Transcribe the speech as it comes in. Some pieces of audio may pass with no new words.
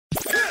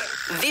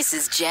This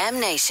is Jam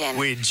Nation.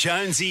 With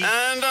Jonesy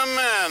and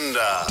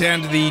Amanda.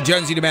 Down to the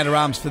Jonesy and Amanda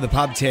Arms for the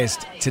pub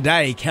test.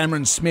 Today,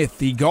 Cameron Smith,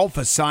 the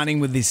golfer,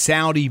 signing with this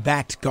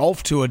Saudi-backed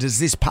golf tour. Does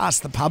this pass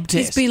the pub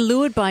test? He's been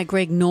lured by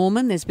Greg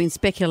Norman. There's been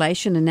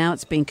speculation and now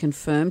it's been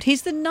confirmed.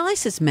 He's the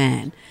nicest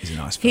man. He's a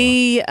nice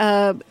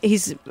fella.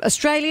 He's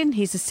Australian.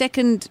 He's the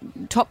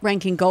second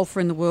top-ranking golfer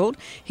in the world.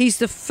 He's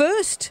the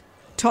first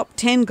top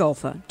 10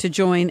 golfer to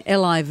join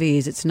LIV,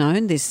 as it's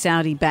known, this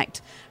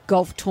Saudi-backed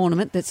golf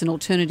tournament that's an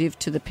alternative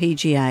to the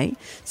PGA.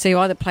 So you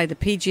either play the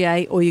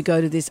PGA or you go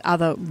to this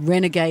other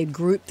renegade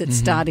group that's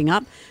starting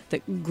up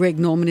that Greg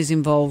Norman is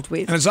involved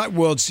with. And it's like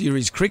World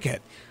Series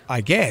cricket,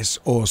 I guess,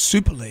 or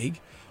Super League.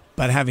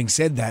 But having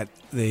said that,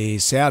 the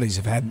Saudis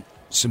have had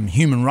some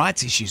human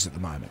rights issues at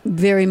the moment.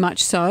 Very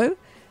much so.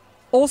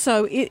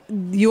 Also,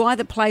 you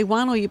either play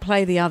one or you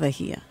play the other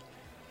here.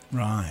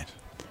 Right.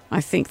 I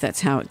think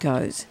that's how it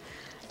goes.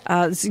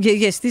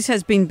 Yes, this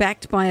has been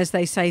backed by, as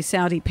they say,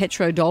 Saudi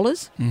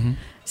petrodollars.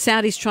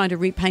 Saudi's trying to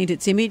repaint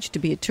its image to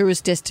be a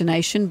tourist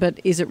destination, but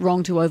is it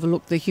wrong to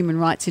overlook the human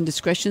rights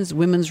indiscretions,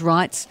 women's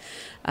rights,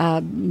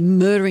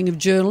 murdering of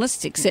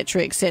journalists,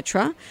 etc.,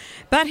 etc.?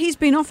 But he's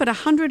been offered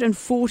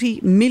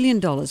 $140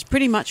 million,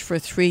 pretty much for a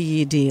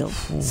 3-year deal.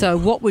 So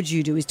what would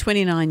you do? He's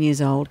 29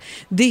 years old.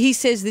 He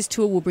says this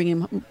tour will bring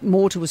him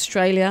more to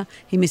Australia.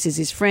 He misses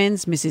his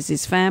friends, misses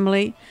his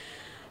family.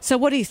 So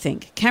what do you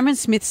think? Cameron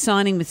Smith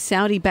signing with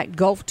Saudi-backed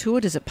golf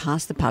tour, does it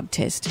pass the pub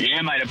test?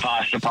 Yeah, mate, it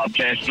passed the pub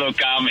test. Look,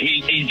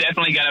 he's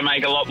definitely going to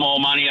make a lot more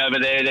money over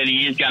there than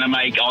he is going to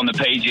make on the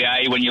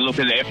PGA when you look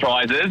at their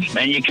prizes,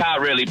 and you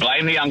can't really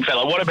blame the young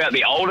fella. What about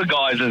the older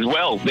guys as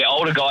well? The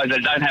older guys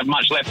that don't have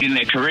much left in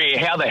their career,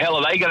 how the hell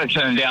are they going to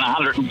turn down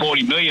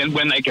 $140 million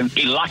when they can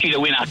be lucky to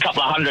win a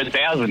couple of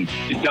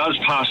 $100,000? It does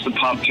pass the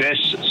pub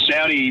test.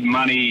 Saudi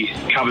money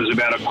covers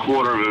about a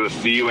quarter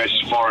of the US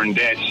foreign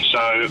debt, so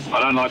I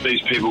don't like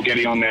these people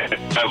getting on their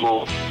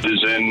level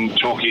and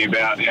talking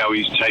about how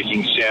he's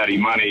taking Saudi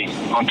money.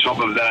 On top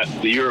of that,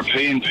 the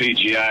European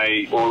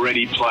PGA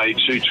already play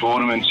 2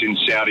 tournaments in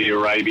Saudi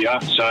Arabia,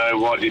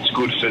 so it's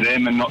good for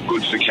them and not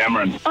good for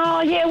Cameron. Oh,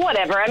 yeah,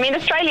 whatever. I mean,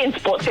 Australian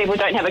sports people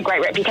don't have a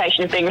great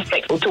reputation of being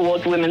respectful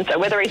towards women, so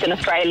whether he's in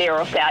Australia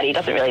or Saudi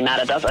doesn't really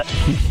matter, does it?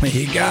 There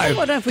you go. I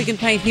don't know if we can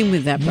paint him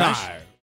with that brush. No.